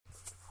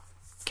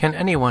Can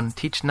anyone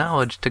teach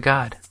knowledge to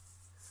God?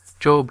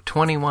 Job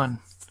 21,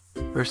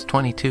 verse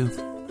 22.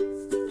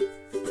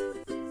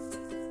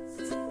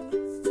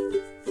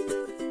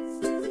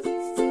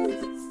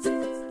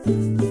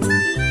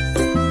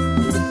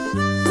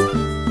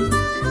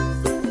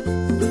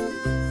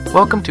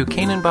 Welcome to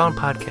Canaan Bound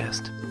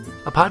Podcast,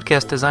 a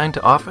podcast designed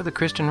to offer the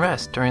Christian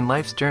rest during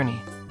life's journey.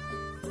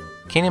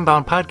 Canaan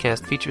Bound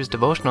Podcast features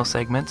devotional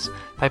segments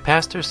by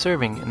pastors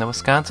serving in the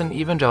Wisconsin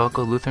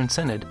Evangelical Lutheran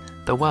Synod,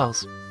 the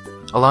WELS,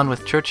 along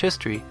with church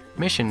history,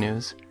 mission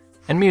news,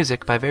 and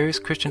music by various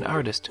Christian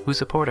artists who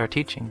support our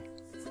teaching.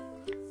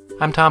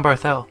 I'm Tom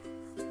Barthel,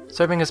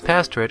 serving as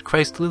pastor at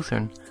Christ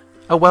Lutheran,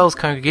 a WELS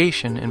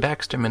congregation in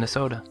Baxter,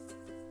 Minnesota.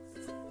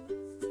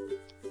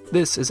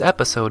 This is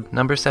episode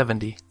number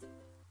 70.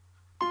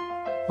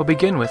 We'll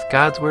begin with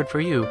God's Word for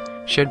You,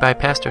 shared by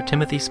Pastor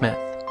Timothy Smith.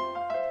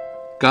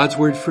 God's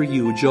Word for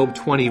You, Job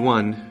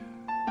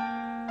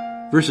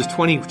 21, verses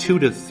 22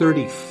 to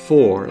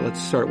 34.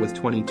 Let's start with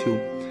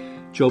 22.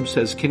 Job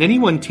says, "Can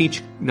anyone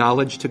teach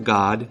knowledge to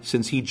God,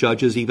 since he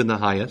judges even the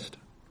highest?"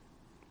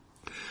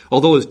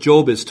 Although as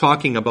Job is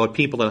talking about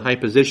people in high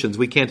positions,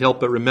 we can't help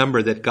but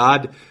remember that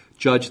God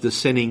judged the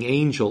sinning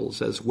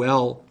angels as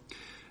well.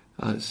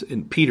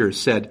 And Peter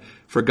said,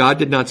 "For God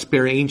did not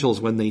spare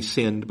angels when they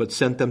sinned, but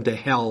sent them to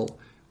hell,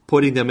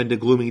 putting them into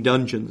gloomy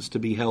dungeons to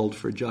be held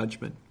for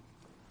judgment."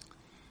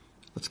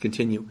 Let's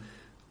continue.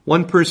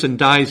 "One person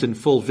dies in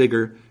full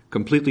vigor,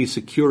 completely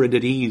secure and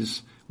at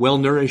ease,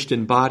 well-nourished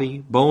in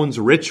body, bones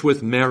rich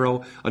with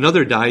marrow.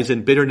 Another dies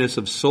in bitterness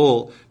of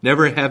soul,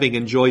 never having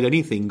enjoyed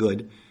anything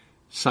good.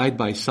 Side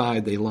by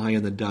side they lie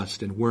in the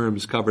dust, and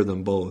worms cover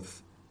them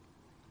both."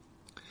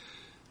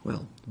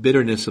 Well,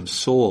 bitterness of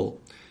soul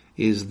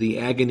is the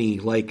agony,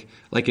 like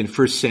in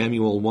 1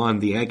 Samuel 1,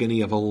 the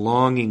agony of a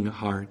longing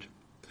heart.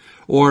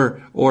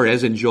 Or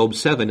as in Job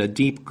 7, a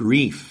deep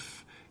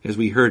grief, as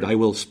we heard, "I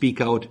will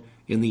speak out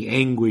in the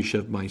anguish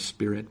of my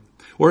spirit."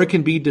 Or it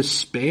can be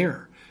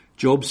despair.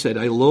 Job said,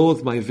 "I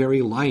loathe my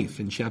very life,"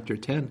 in chapter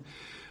 10.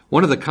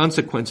 One of the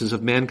consequences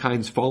of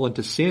mankind's fall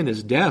into sin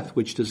is death,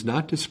 which does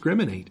not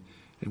discriminate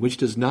and which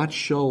does not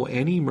show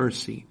any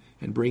mercy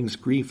and brings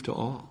grief to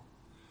all.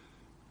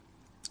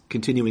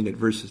 Continuing at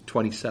verses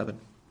 27.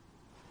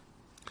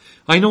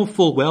 "I know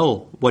full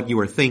well what you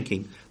are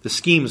thinking, the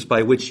schemes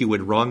by which you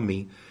would wrong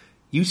me.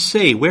 You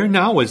say, 'Where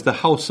now is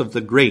the house of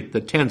the great,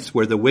 the tents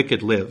where the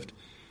wicked lived?'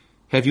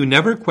 Have you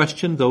never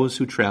questioned those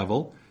who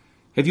travel?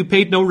 Have you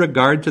paid no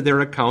regard to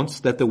their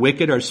accounts, that the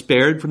wicked are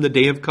spared from the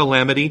day of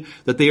calamity,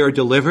 that they are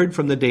delivered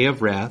from the day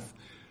of wrath?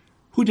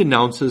 Who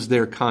denounces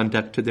their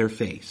conduct to their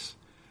face?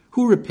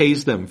 Who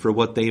repays them for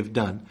what they have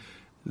done?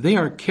 They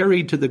are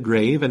carried to the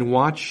grave, and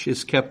watch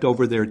is kept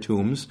over their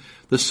tombs.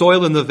 The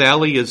soil in the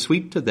valley is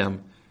sweet to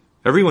them.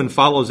 Everyone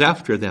follows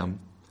after them,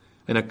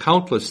 and a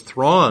countless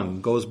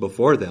throng goes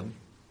before them."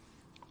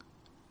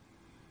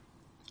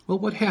 Well,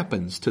 what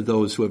happens to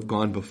those who have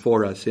gone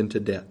before us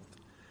into death?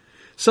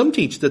 Some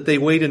teach that they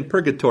wait in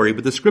purgatory,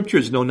 but the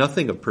scriptures know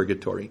nothing of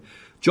purgatory.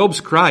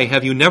 Job's cry,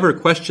 "Have you never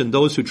questioned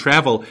those who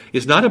travel?"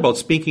 is not about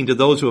speaking to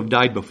those who have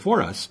died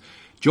before us.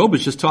 Job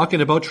is just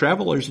talking about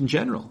travelers in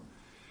general.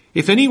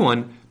 If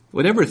anyone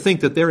would ever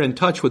think that they're in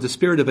touch with the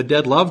spirit of a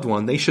dead loved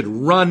one, they should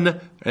run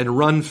and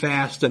run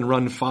fast and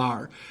run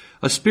far.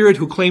 A spirit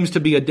who claims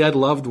to be a dead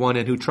loved one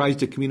and who tries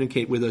to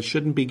communicate with us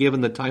shouldn't be given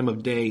the time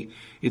of day.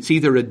 It's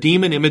either a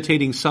demon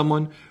imitating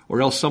someone,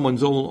 or else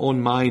someone's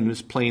own mind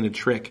is playing a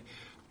trick.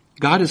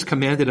 God has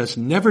commanded us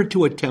never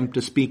to attempt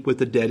to speak with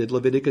the dead in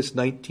Leviticus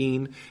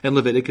 19 and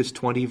Leviticus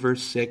 20,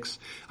 verse 6.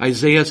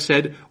 Isaiah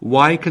said,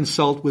 "Why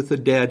consult with the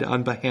dead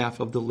on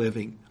behalf of the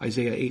living?"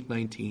 Isaiah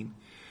 8:19.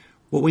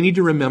 What we need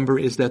to remember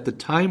is that the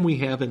time we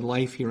have in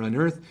life here on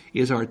earth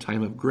is our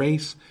time of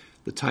grace,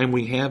 the time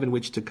we have in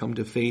which to come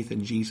to faith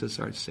in Jesus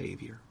our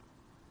Savior.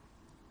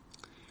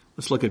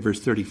 Let's look at verse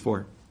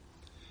 34.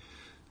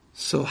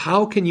 "So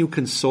how can you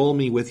console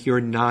me with your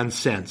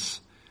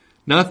nonsense?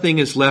 Nothing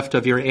is left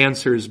of your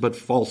answers but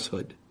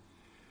falsehood."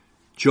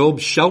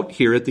 Job's shout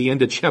here at the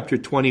end of chapter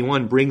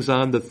 21 brings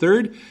on the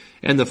third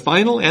and the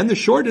final and the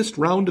shortest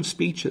round of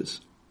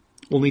speeches.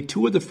 Only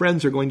two of the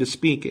friends are going to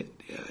speak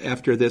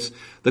after this.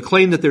 The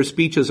claim that their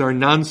speeches are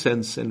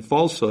nonsense and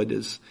falsehood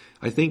is,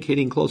 I think,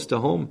 hitting close to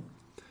home.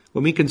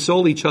 When we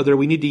console each other,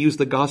 we need to use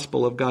the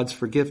gospel of God's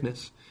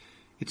forgiveness.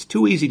 It's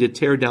too easy to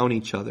tear down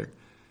each other.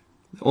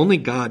 Only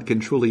God can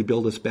truly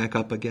build us back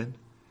up again.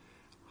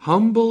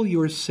 "Humble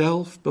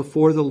yourself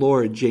before the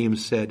Lord,"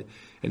 James said,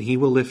 "and he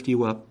will lift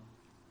you up."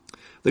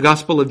 The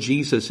gospel of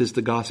Jesus is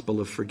the gospel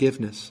of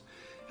forgiveness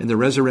and the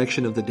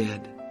resurrection of the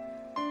dead.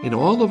 In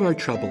all of our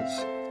troubles,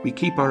 we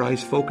keep our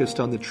eyes focused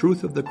on the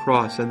truth of the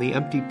cross and the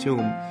empty tomb,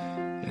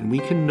 and we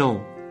can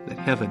know that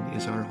heaven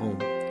is our home.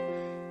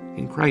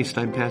 In Christ,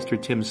 I'm Pastor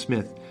Tim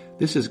Smith.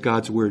 This is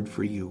God's Word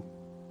for You.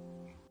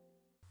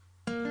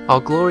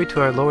 All glory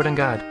to our Lord and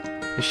God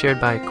is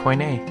shared by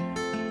Koine.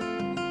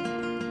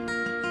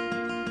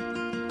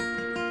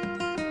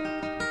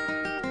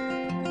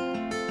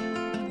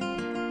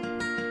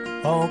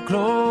 All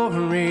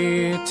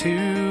glory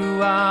to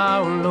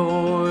our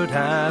Lord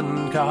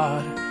and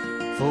God,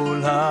 for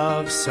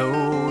love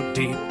so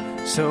deep,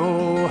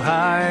 so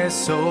high,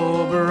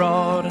 so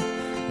broad.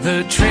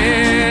 The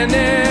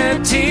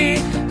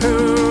Trinity,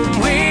 whom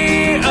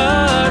we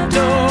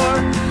adore,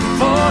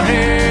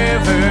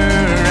 forever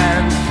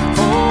and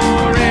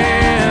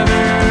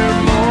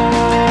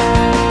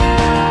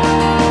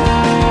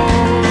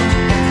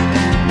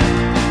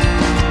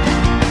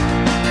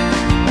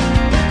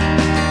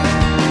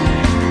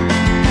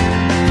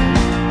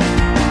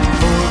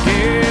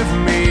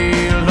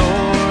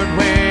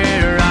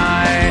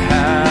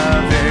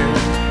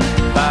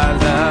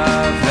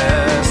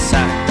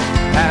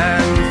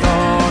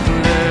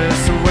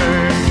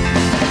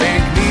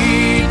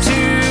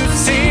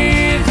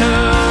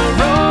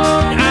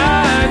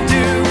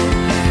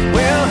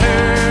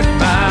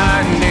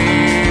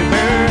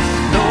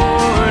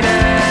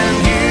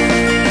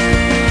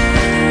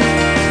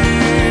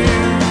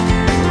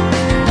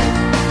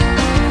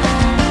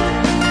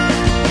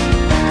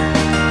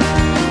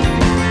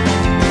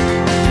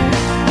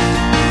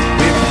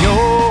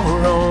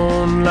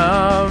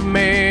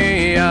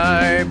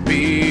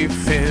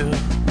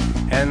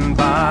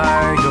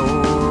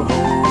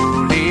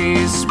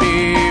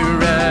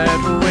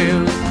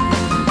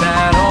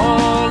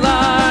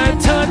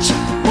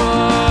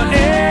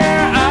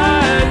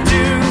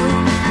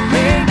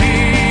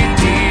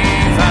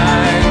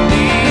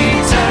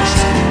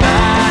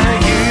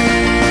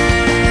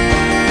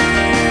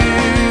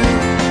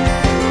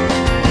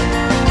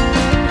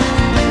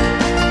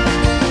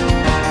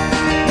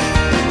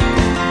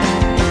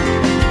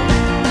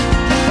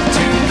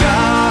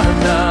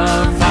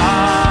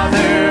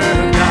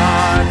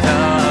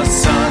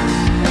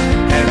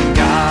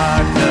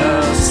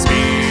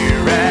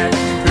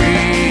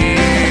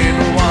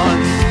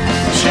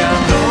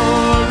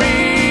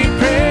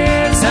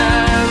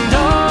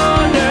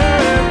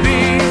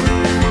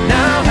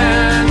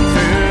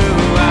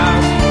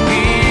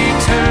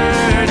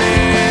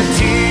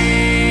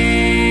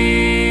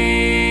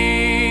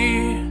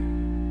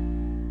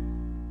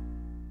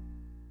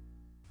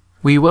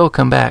We will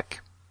come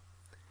back.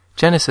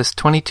 Genesis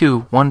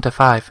 22,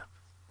 1-5.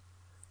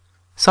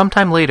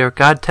 Sometime later,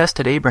 God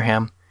tested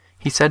Abraham.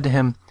 He said to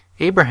him,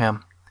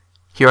 "Abraham."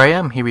 "Here I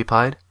am," he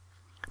replied.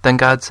 Then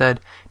God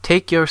said,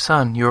 "Take your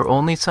son, your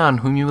only son,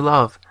 whom you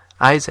love,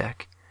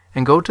 Isaac,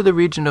 and go to the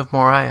region of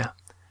Moriah.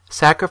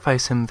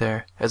 Sacrifice him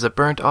there as a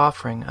burnt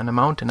offering on a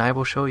mountain I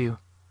will show you."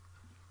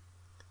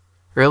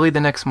 Early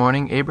the next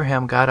morning,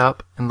 Abraham got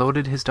up and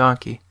loaded his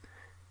donkey.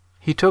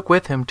 He took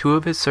with him 2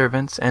 of his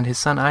servants and his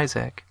son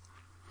Isaac.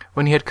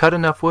 When he had cut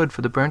enough wood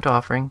for the burnt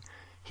offering,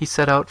 he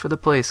set out for the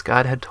place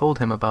God had told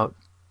him about.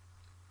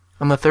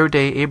 On the 3rd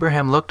day,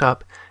 Abraham looked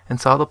up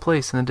and saw the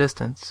place in the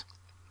distance.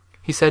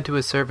 He said to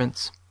his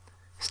servants,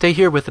 "Stay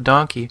here with the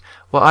donkey,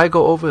 while I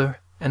go over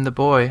and the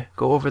boy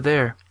go over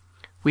there.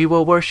 We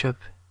will worship,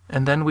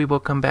 and then we will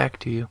come back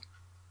to you."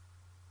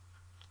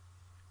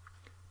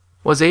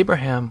 Was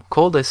Abraham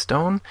cold as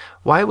stone?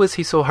 Why was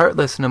he so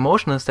heartless and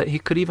emotionless that he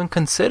could even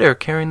consider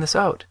carrying this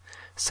out?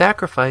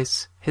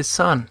 Sacrifice his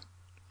son.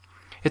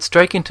 It's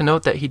striking to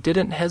note that he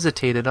didn't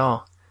hesitate at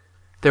all.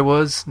 There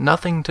was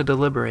nothing to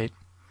deliberate.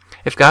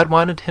 If God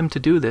wanted him to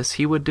do this,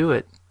 he would do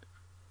it.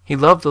 He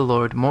loved the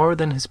Lord more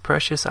than his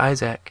precious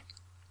Isaac.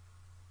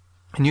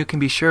 And you can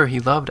be sure he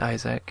loved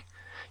Isaac.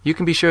 You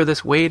can be sure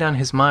this weighed on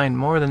his mind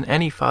more than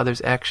any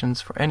father's actions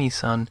for any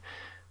son.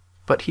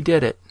 But he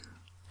did it,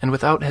 and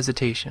without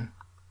hesitation,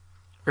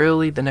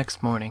 early the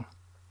next morning.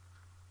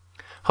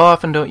 How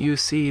often don't you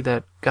see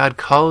that God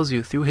calls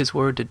you through his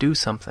word to do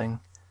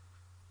something,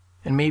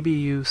 and maybe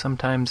you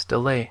sometimes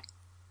delay,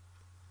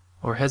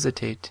 or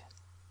hesitate,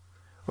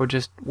 or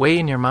just weigh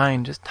in your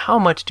mind just how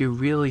much do you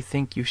really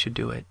think you should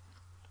do it?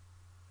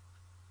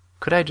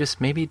 Could I just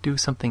maybe do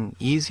something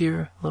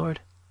easier, Lord?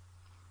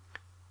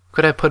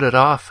 Could I put it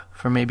off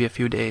for maybe a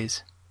few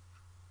days?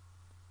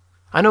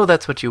 I know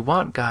that's what you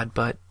want, God,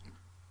 but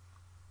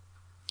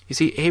you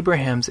see,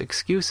 Abraham's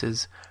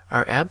excuses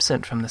are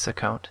absent from this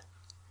account.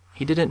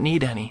 He didn't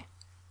need any,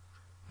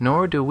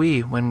 nor do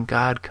we when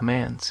God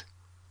commands.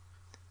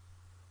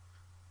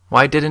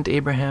 Why didn't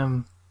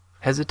Abraham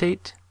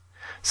hesitate?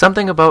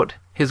 Something about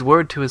his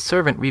word to his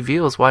servant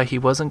reveals why he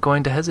wasn't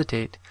going to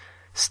hesitate.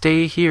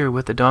 "Stay here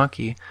with the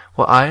donkey,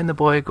 while I and the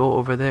boy go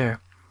over there.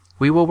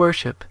 We will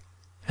worship,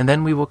 and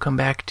then we will come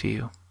back to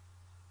you."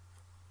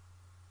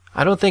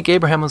 I don't think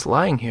Abraham was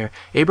lying here.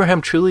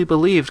 Abraham truly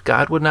believed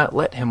God would not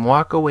let him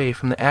walk away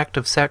from the act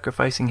of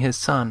sacrificing his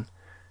son,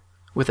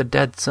 with a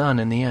dead son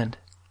in the end.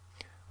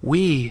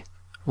 We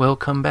will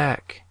come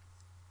back.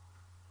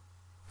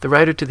 The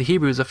writer to the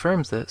Hebrews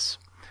affirms this.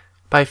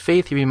 By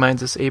faith, he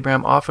reminds us,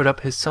 Abraham offered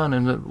up his son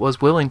and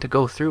was willing to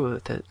go through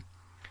with it.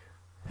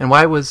 And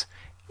why was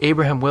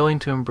Abraham willing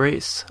to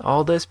embrace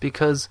all this?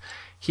 Because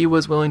he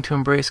was willing to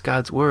embrace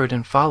God's word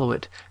and follow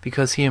it,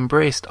 because he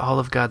embraced all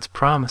of God's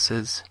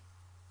promises.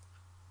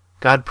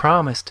 God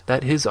promised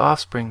that his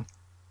offspring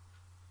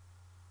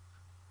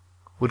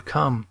would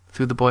come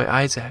through the boy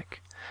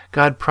Isaac.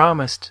 God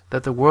promised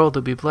that the world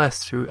would be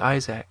blessed through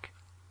Isaac.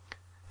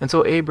 And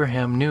so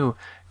Abraham knew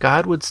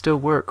God would still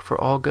work for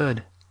all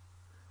good.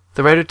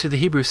 The writer to the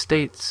Hebrews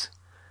states,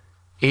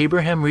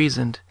 Abraham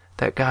reasoned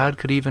that God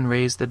could even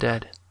raise the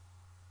dead.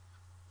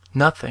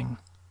 Nothing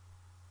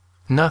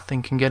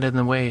can get in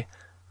the way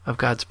of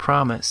God's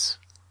promise,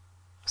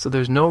 so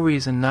there's no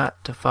reason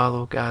not to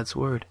follow God's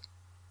word.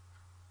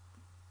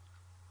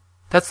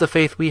 That's the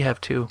faith we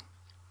have too.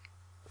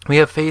 We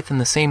have faith in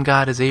the same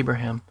God as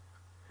Abraham.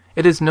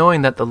 It is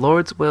knowing that the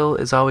Lord's will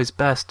is always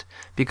best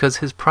because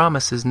his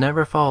promises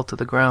never fall to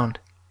the ground,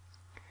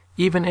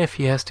 even if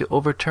he has to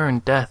overturn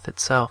death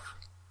itself.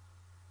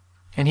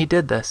 And he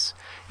did this.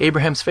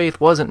 Abraham's faith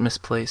wasn't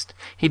misplaced.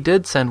 He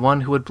did send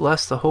one who would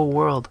bless the whole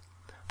world.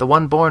 The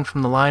one born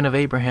from the line of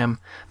Abraham,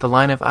 the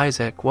line of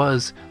Isaac,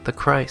 was the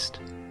Christ.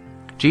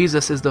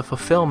 Jesus is the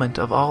fulfillment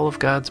of all of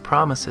God's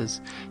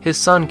promises. His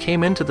Son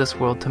came into this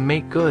world to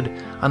make good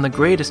on the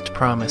greatest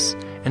promise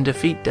and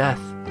defeat death.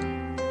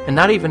 And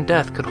not even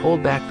death could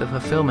hold back the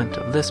fulfillment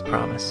of this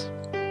promise.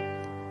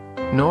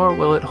 Nor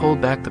will it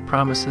hold back the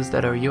promises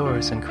that are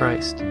yours in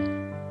Christ.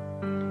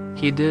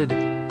 He did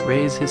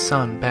raise his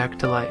Son back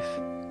to life.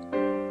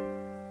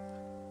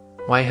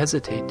 Why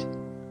hesitate?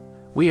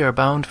 We are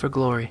bound for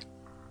glory.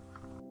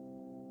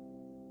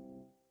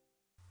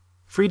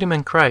 Freedom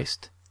in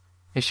Christ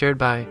is shared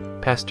by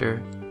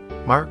Pastor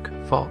Mark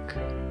Falk.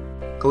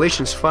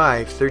 Galatians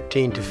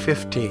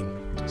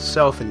 5:13-15,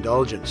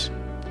 self-indulgence.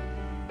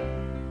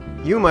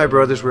 You, my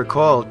brothers, were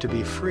called to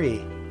be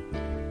free,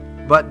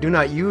 but do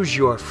not use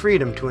your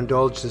freedom to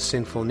indulge the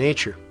sinful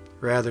nature.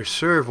 Rather,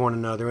 serve one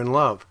another in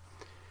love.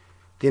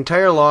 The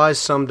entire law is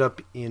summed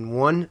up in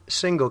one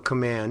single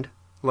command: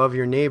 love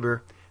your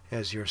neighbor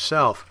as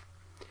yourself.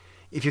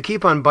 If you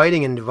keep on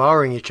biting and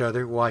devouring each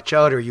other, watch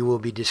out or you will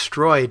be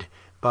destroyed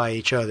by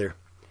each other.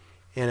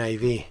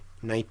 NIV,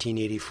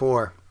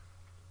 1984.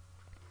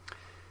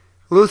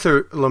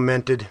 Luther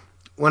lamented,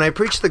 when I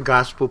preach the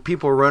gospel,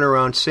 people run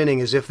around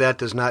sinning as if that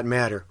does not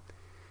matter.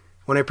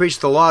 When I preach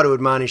the law to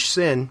admonish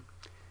sin,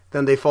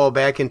 then they fall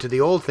back into the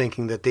old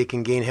thinking that they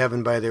can gain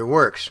heaven by their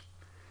works.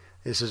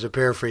 This is a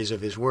paraphrase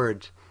of his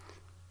words.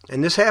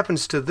 And this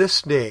happens to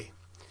this day.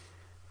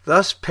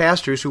 Thus,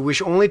 pastors who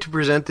wish only to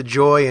present the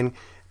joy and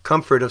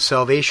comfort of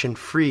salvation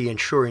free and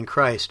sure in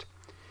Christ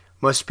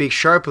must speak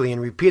sharply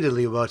and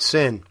repeatedly about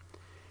sin.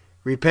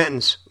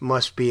 Repentance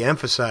must be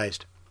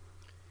emphasized.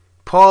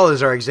 Paul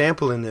is our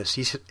example in this.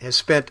 He has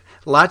spent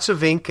lots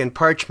of ink and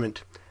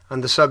parchment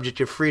on the subject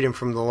of freedom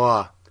from the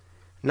law.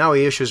 Now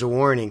he issues a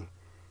warning.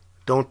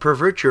 Don't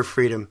pervert your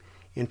freedom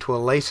into a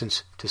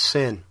license to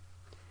sin.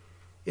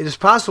 It is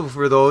possible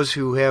for those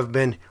who have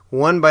been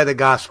won by the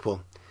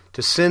gospel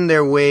to sin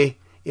their way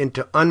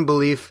into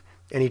unbelief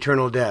and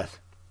eternal death.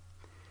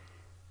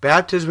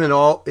 Baptism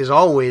is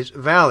always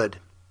valid,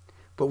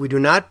 but we do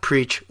not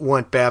preach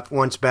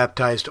once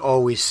baptized,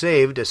 always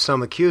saved, as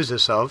some accuse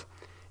us of,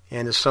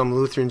 and as some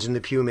Lutherans in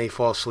the pew may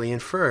falsely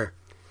infer.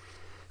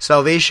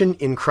 Salvation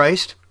in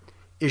Christ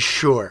is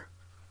sure,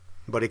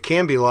 but it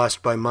can be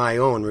lost by my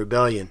own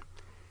rebellion.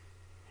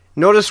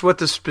 Notice what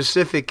the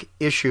specific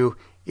issue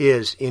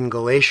is in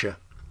Galatia.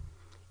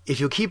 If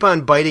you keep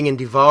on biting and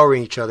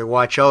devouring each other,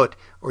 watch out,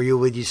 or you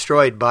will be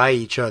destroyed by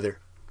each other.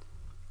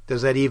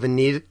 Does that even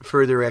need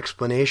further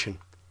explanation?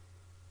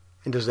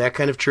 And does that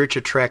kind of church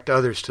attract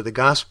others to the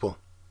gospel?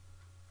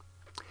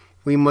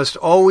 We must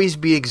always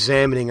be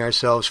examining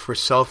ourselves for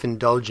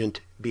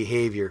self-indulgent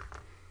behavior.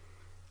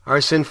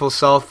 Our sinful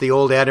self, the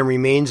old Adam,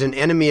 remains an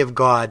enemy of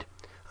God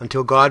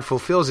until God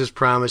fulfills his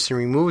promise and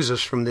removes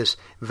us from this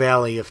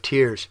valley of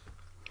tears.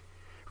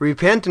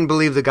 Repent and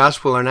believe the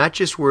gospel are not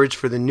just words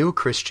for the new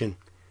Christian.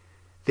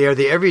 They are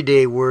the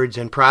everyday words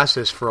and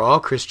process for all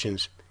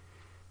Christians.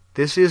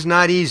 This is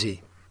not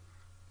easy,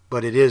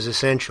 but it is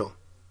essential.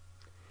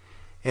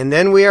 And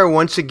then we are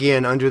once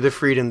again under the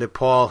freedom that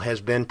Paul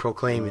has been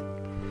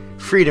proclaiming.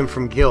 Freedom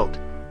from guilt.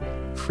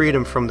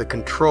 Freedom from the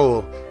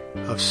control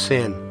of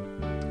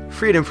sin.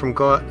 Freedom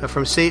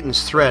from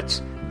Satan's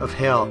threats of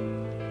hell.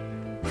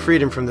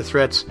 Freedom from the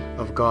threats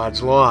of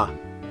God's law.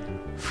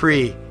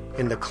 Free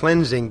in the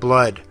cleansing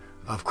blood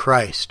of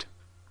Christ.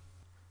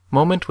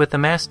 Moment with the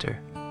Master,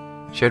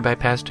 shared by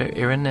Pastor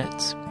Aaron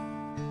Nitz.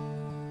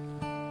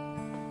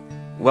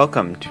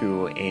 Welcome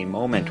to A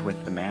Moment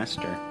with the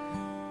Master.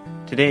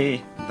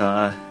 Today,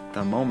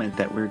 the moment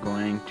that we're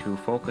going to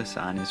focus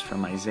on is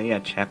from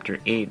Isaiah chapter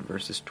 8,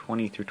 verses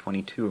 20 through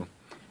 22,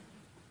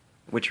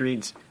 which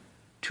reads,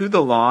 To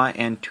the law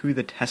and to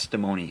the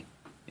testimony,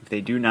 if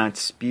they do not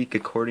speak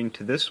according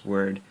to this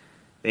word,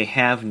 they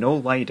have no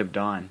light of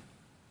dawn.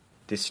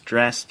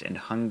 Distressed and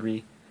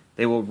hungry,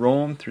 they will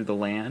roam through the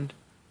land.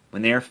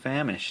 When they are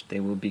famished, they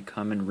will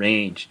become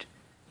enraged.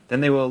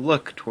 Then they will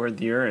look toward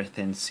the earth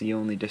and see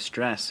only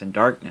distress and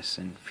darkness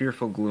and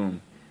fearful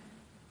gloom,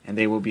 and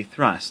they will be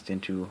thrust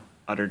into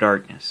utter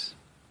darkness.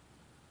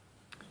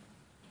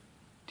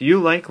 Do you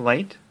like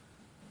light?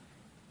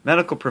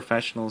 Medical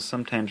professionals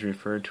sometimes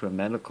refer to a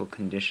medical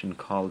condition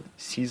called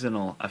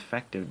seasonal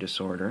affective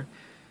disorder,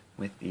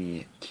 with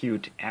the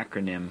cute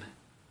acronym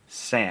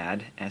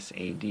SAD,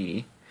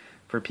 S-A-D,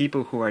 for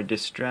people who are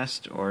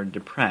distressed or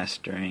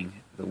depressed during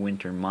the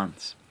winter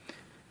months.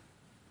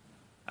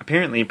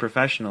 Apparently,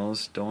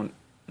 professionals don't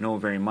know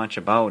very much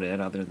about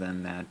it other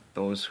than that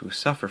those who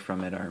suffer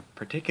from it are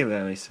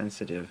particularly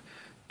sensitive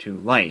to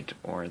light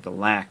or the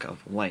lack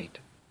of light.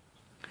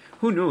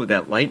 Who knew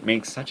that light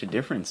makes such a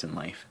difference in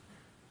life?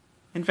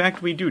 In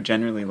fact, we do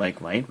generally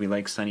like light. We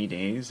like sunny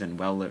days and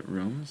well-lit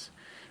rooms.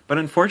 But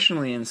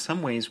unfortunately, in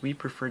some ways, we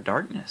prefer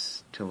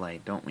darkness to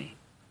light, don't we?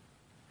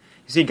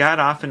 You see, God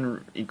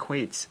often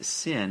equates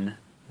sin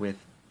with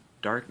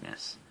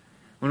darkness.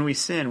 When we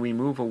sin, we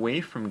move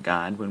away from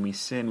God. When we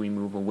sin, we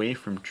move away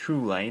from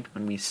true light.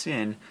 When we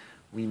sin,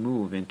 we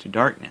move into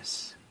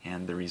darkness.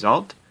 And the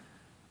result?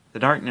 The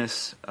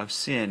darkness of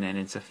sin and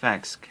its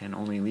effects can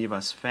only leave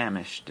us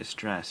famished,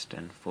 distressed,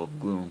 and full of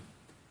gloom.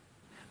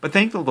 But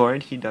thank the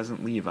Lord, He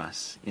doesn't leave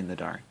us in the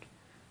dark.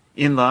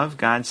 In love,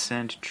 God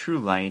sent true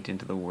light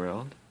into the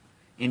world,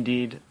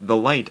 indeed, the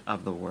light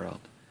of the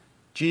world,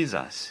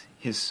 Jesus,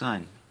 His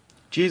Son.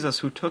 Jesus,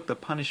 who took the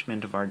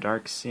punishment of our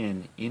dark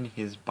sin in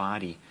His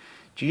body.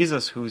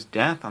 Jesus, whose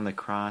death on the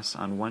cross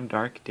on one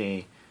dark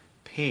day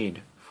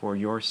paid for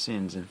your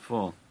sins in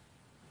full.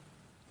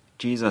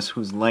 Jesus,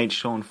 whose light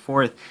shone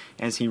forth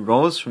as He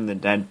rose from the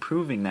dead,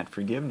 proving that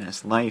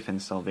forgiveness, life,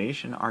 and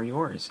salvation are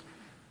yours.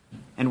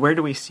 And where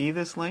do we see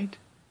this light?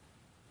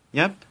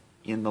 Yep,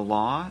 in the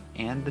law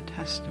and the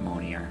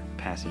testimony, our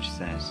passage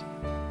says.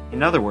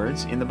 In other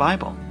words, in the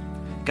Bible.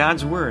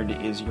 God's Word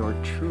is your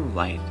true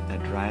light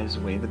that drives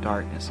away the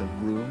darkness of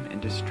gloom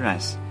and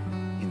distress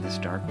in this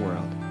dark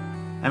world.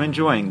 I'm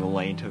enjoying the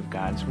light of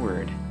God's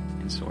Word,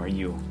 and so are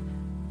you.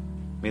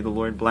 May the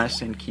Lord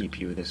bless and keep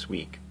you this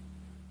week.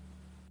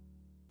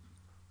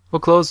 We'll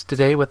close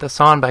today with a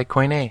song by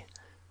Koine.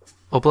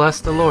 Oh,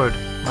 bless the Lord,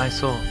 my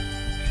soul.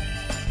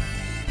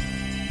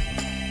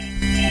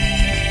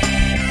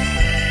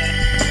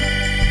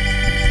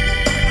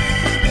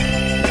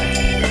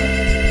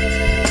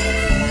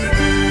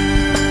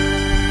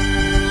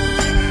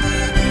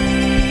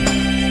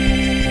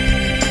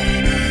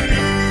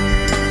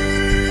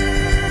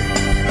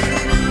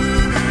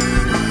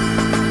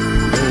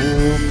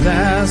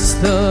 Bless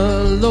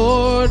the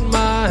Lord,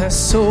 my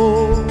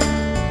soul.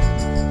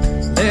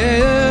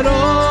 Let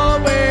all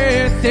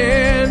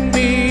within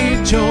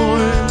me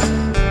join,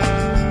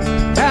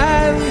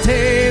 and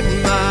take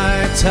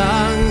my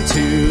tongue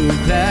to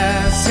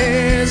bless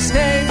His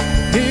name,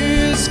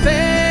 whose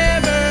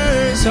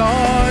favors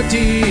are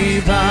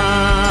divine.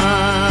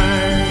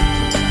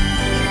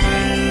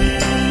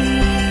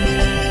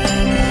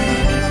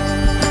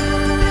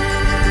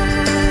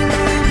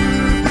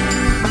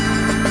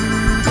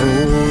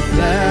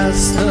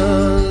 Bless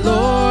the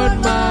Lord,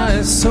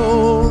 my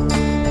soul.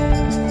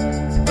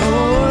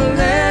 Oh,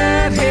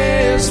 let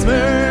His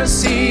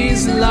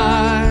mercies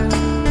lie,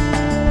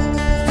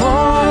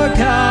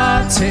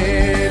 forgotten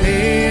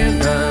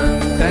in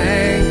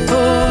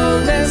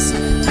unthankfulness,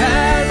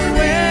 and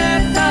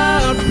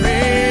without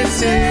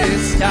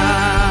praises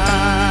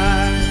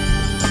die.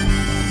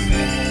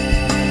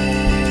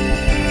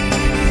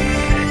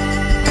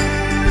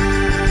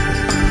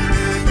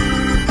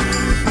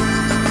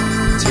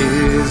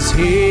 'Tis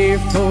He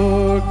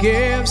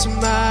forgives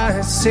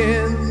my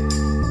sin,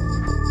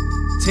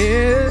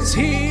 'tis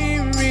He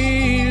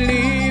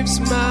relieves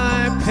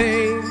my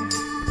pain,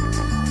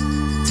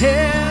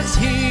 'tis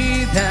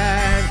He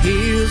that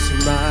heals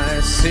my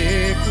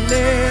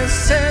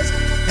sicknesses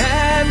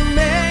and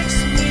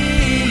makes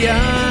me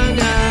young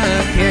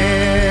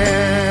again.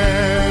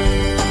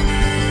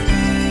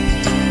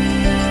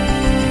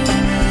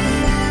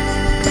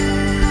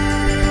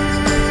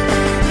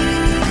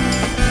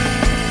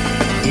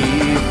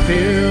 He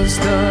fills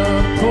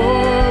the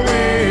poor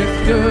with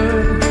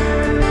good,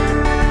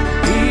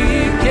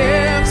 He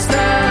gives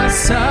the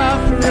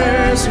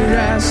sufferers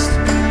rest.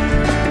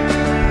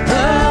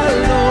 The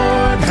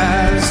Lord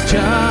has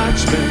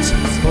judgment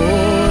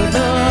for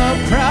the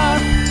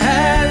proud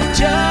and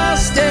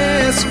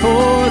justice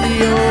for the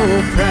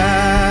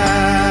oppressed.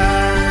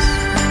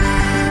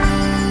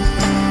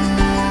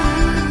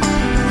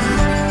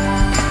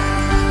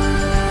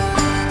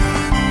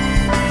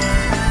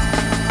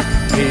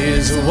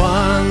 His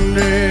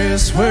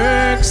wondrous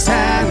works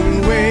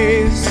and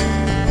ways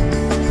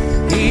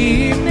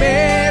He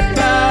made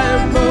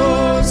by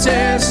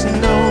Moses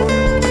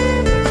known,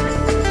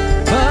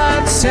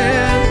 but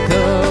sent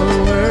the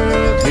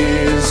world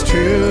His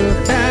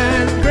truth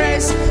and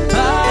grace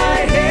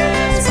by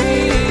His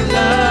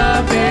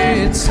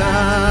beloved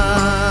Son.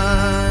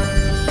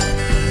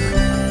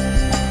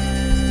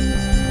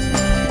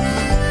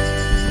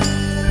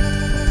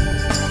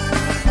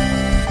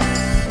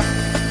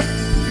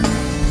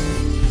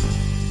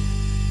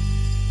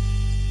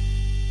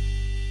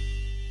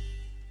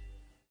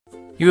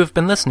 You have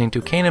been listening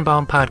to Canaan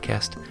Bound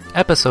Podcast,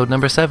 episode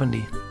number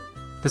 70.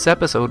 This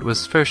episode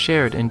was first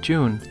shared in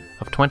June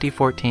of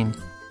 2014.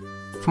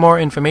 For more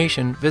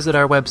information, visit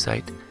our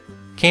website,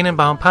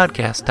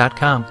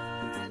 CanaanBoundPodcast.com.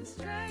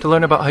 To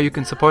learn about how you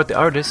can support the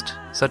artist,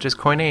 such as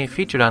Koine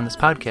featured on this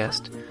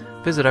podcast,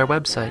 visit our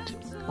website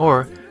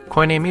or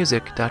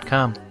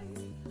koinemusic.com.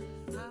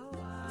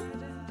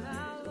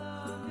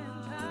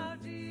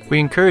 We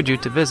encourage you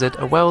to visit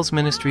a WELS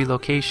ministry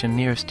location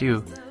nearest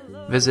you.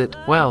 Visit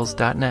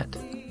wells.net.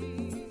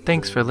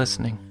 Thanks for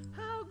listening.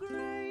 How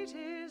great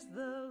is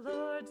the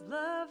Lord's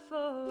love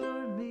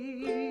for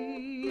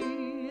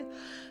me.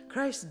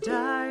 Christ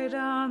died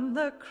on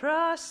the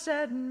cross,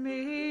 set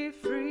me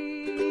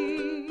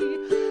free.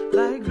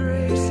 By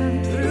grace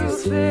and through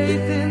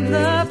faith in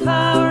the